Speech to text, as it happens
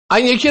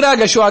An yi kira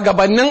ga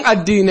shugabannin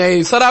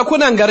addinai,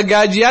 sarakunan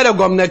gargajiya da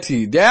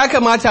gwamnati da ya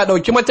kamata a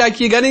ɗauki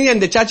mataki ganin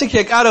yadda caca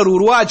ke ƙara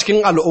ruruwa a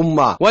cikin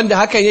al'umma, wanda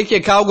hakan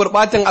yake kawo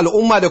gurɓatan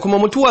al'umma da kuma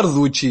mutuwar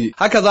zuci.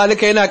 Haka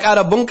zalika yana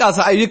ƙara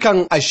bunƙasa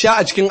ayyukan asha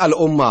a cikin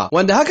al'umma,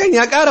 wanda hakan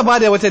ya ƙara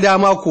bada wata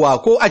dama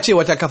kuwa ko a ce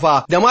wata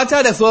kafa da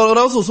mata da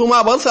sauransu su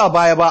ma ban su a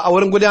baya ba a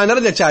wurin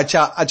gudanar da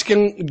caca a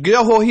cikin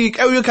jihohi,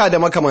 ƙauyuka da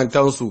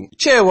makamantansu.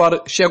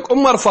 Cewar Sheikh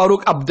Umar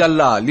Faruk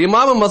Abdallah,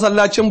 limamin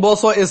masallacin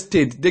Boso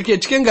Estate da ke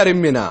cikin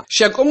garin Mina.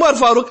 Sheikh Umar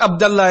Faruk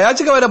Abdallah ya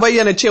ci gaba da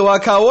bayyana cewa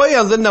kawo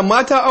yanzu nan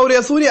mata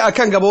aure su ne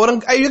akan gaba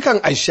wurin ayyukan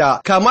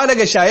asha, kama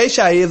daga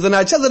shaye-shaye,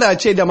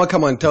 zinace-zinace da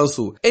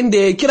makamantansu, inda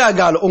ya kira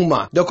ga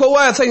al'umma da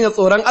kowa ya sanya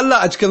tsoron Allah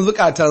a cikin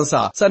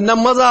zukatansa, sannan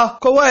maza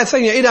kowa ya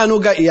sanya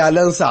idanu ga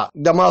iyalansa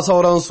da ma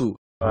sauransu.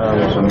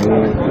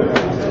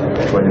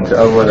 Fahimci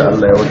abubuwa da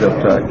Allah ya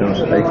wajabta a cikin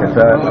su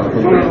aikata,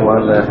 kuma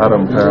Allah ya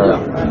haramta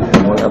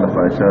mun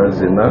alfasha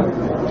zina,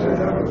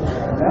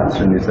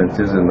 su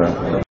nisanci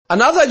zina. A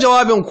nasa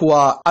jawabin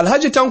kuwa,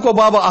 Alhaji Tanko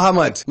Baba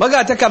Ahmad,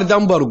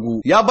 magatakardan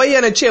Bargu, ya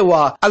bayyana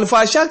cewa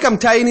alfasha kam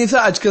ta yi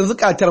nisa a cikin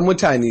zukatar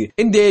mutane,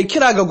 inda ya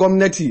kira ga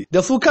gwamnati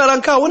da su karan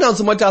kawunan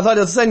su matasa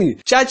da su sani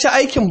caca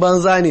aikin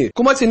banza ne,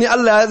 kuma tuni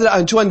Allah ya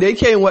zir'anci wanda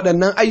yake yin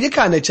waɗannan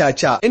ayyuka na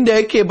caca, inda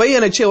yake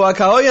bayyana cewa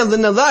kawo yanzu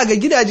nan za a ga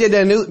gidaje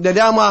da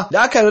dama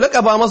da aka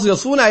rakaba masu da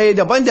sunaye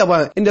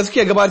daban-daban inda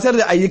suke gabatar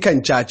da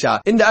ayyukan caca,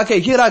 inda aka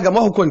yi kira ga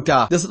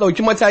mahukunta da su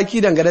ɗauki mataki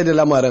dangane da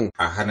lamarin.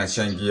 A hana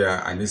shan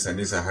giya a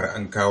nisa har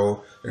an kawo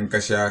in ka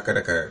sha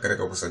kada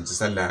ka kusanci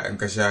sallah, in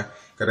ka sha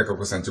kada ka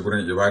kusanci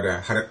gurin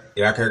ibada, har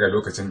ya kai ga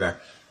lokacin da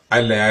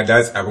Allah ya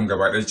datse abin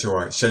gaba ɗaya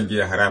cewa shan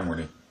giya haramu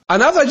ne. A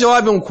nasa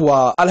jawabin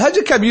kuwa,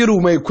 Alhaji Kabiru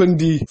mai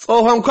kundi,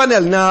 tsohon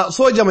kwanel na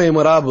soja mai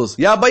murabus,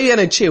 ya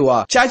bayyana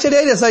cewa caca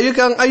dai da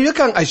sayukan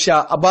ayyukan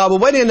asha babu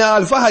bane na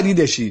alfahari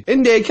da shi,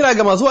 inda ya kira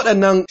ga masu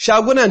waɗannan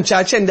shagunan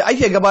cacen da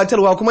ake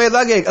gabatarwa kuma ya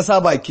zagaye ƙasa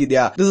baki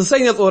ɗaya da su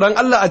sanya tsoron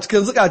Allah a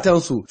cikin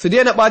zukatansu, su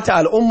daina ɓata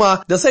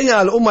al'umma da sanya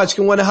al'umma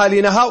cikin wani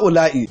hali na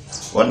ha'ula'i.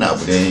 Wannan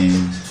abu dai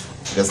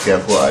gaskiya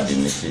ko a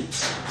addinance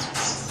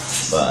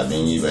ba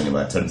abin yi bane,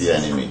 ba tarbiyya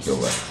ne mai kyau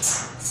ba,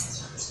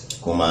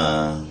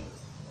 kuma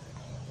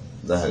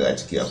za ka ga a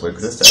ciki akwai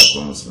Kirista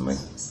akwai Musulmai.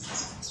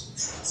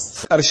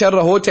 Ƙarshen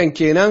rahoton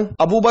kenan,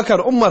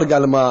 Abubakar Umar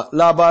Galma,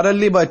 labaran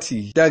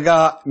Liberty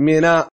daga Mina.